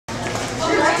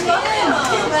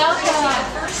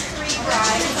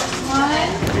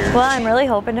Well, I'm really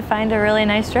hoping to find a really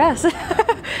nice dress.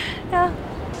 Yeah.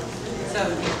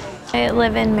 I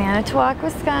live in Manitowoc,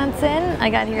 Wisconsin. I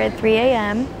got here at 3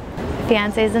 a.m.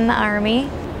 Fiance's in the Army.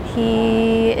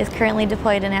 He is currently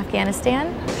deployed in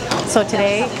Afghanistan. So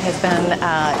today has been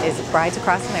is Brides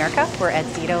Across America. We're at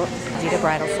Zita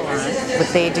Bridal Salon. What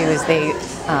they do is they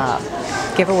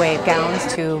give away gowns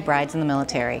to brides in the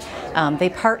military. They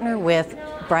partner with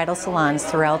bridal salons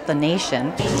throughout the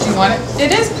nation. Do you want it?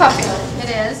 It is puffy. It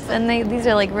is. And these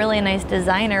are like really nice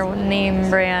designer name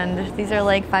brand. These are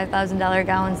like $5,000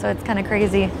 gowns, so it's kind of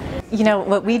crazy. You know,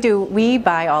 what we do, we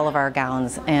buy all of our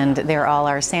gowns, and they're all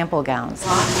our sample gowns.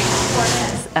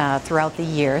 Throughout the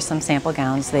year, some sample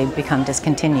gowns, they become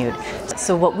discontinued.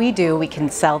 So what we do, we can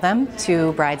sell them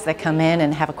to brides that come in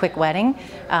and have a quick wedding,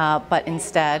 but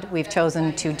instead we've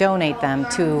chosen to donate them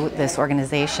to this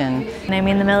organization. And I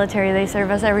mean, the military, they serve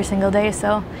us every single day,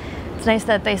 so it's nice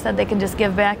that they said they can just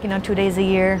give back, 2 days a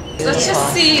year. Let's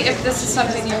just see if this is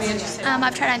something you'd be interested in.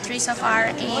 I've tried on 3 so far,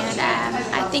 and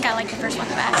I think I like the first one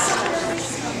the best.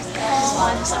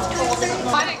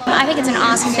 I think it's an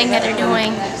awesome thing that they're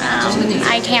doing.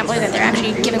 I can't believe that they're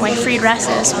actually giving away free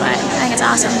dresses, but I think it's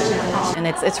awesome. And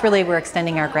it's really, we're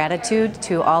extending our gratitude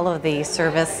to all of the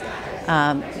service,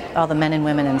 all the men and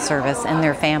women in service and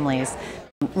their families.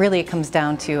 Really, it comes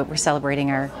down to we're celebrating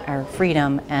our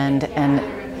freedom, and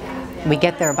we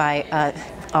get there by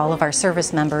all of our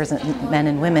service members, men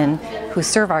and women who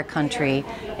serve our country,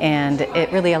 and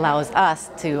it really allows us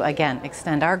to, again,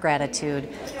 extend our gratitude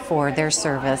for their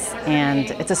service. And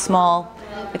it's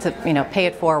a pay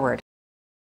it forward.